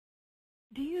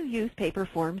Do you use paper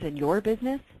forms in your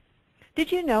business?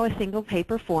 Did you know a single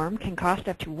paper form can cost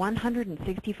up to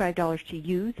 $165 to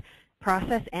use,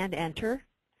 process, and enter?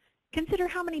 Consider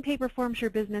how many paper forms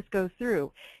your business goes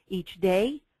through each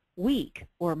day, week,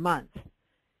 or month.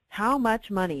 How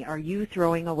much money are you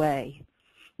throwing away?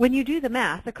 When you do the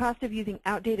math, the cost of using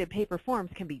outdated paper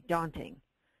forms can be daunting.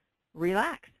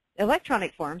 Relax.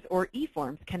 Electronic forms, or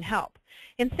e-forms, can help.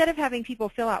 Instead of having people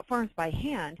fill out forms by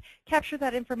hand, capture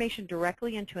that information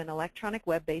directly into an electronic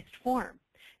web-based form.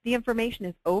 The information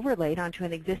is overlaid onto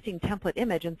an existing template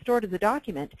image and stored as a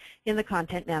document in the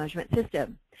content management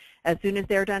system. As soon as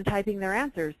they're done typing their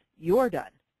answers, you're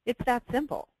done. It's that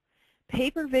simple.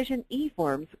 PaperVision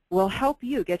E-Forms will help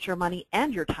you get your money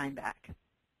and your time back.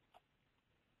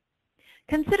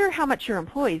 Consider how much your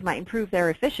employees might improve their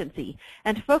efficiency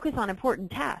and focus on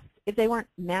important tasks if they weren't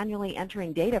manually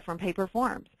entering data from paper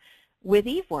forms. With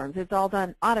e-forms, it's all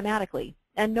done automatically,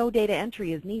 and no data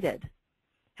entry is needed.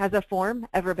 Has a form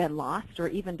ever been lost or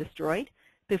even destroyed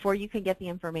before you can get the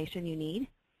information you need?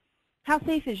 How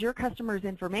safe is your customer's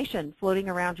information floating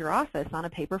around your office on a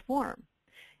paper form?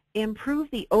 Improve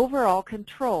the overall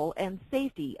control and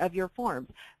safety of your forms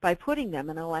by putting them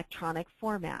in an electronic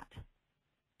format.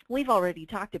 We've already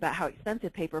talked about how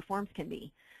expensive paper forms can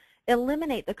be.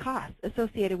 Eliminate the costs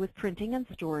associated with printing and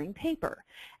storing paper.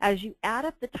 As you add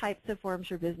up the types of forms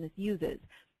your business uses,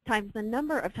 times the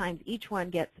number of times each one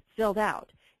gets filled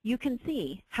out, you can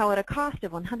see how at a cost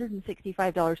of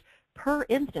 $165 per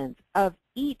instance of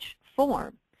each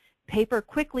form, paper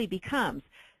quickly becomes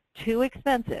too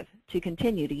expensive to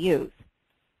continue to use.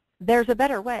 There's a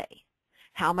better way.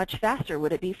 How much faster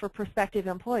would it be for prospective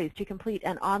employees to complete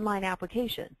an online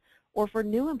application or for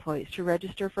new employees to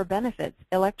register for benefits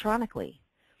electronically?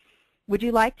 Would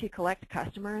you like to collect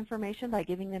customer information by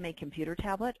giving them a computer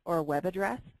tablet or a web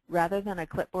address rather than a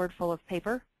clipboard full of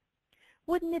paper?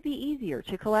 Wouldn't it be easier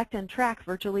to collect and track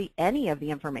virtually any of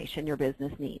the information your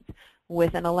business needs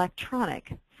with an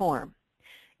electronic form?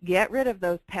 Get rid of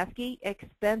those pesky,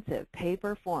 expensive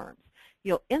paper forms.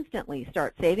 You'll instantly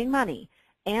start saving money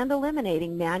and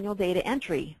eliminating manual data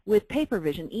entry with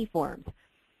PaperVision E-Forms.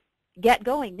 Get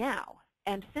going now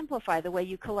and simplify the way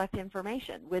you collect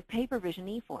information with PaperVision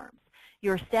E-Forms.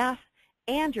 Your staff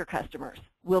and your customers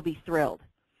will be thrilled.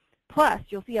 Plus,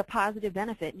 you'll see a positive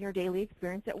benefit in your daily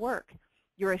experience at work.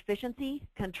 Your efficiency,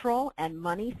 control, and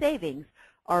money savings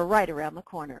are right around the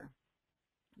corner.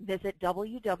 Visit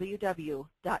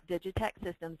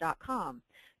www.digitechsystems.com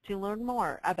to learn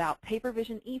more about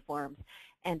PaperVision E-Forms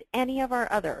and any of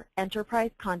our other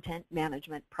enterprise content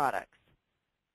management products.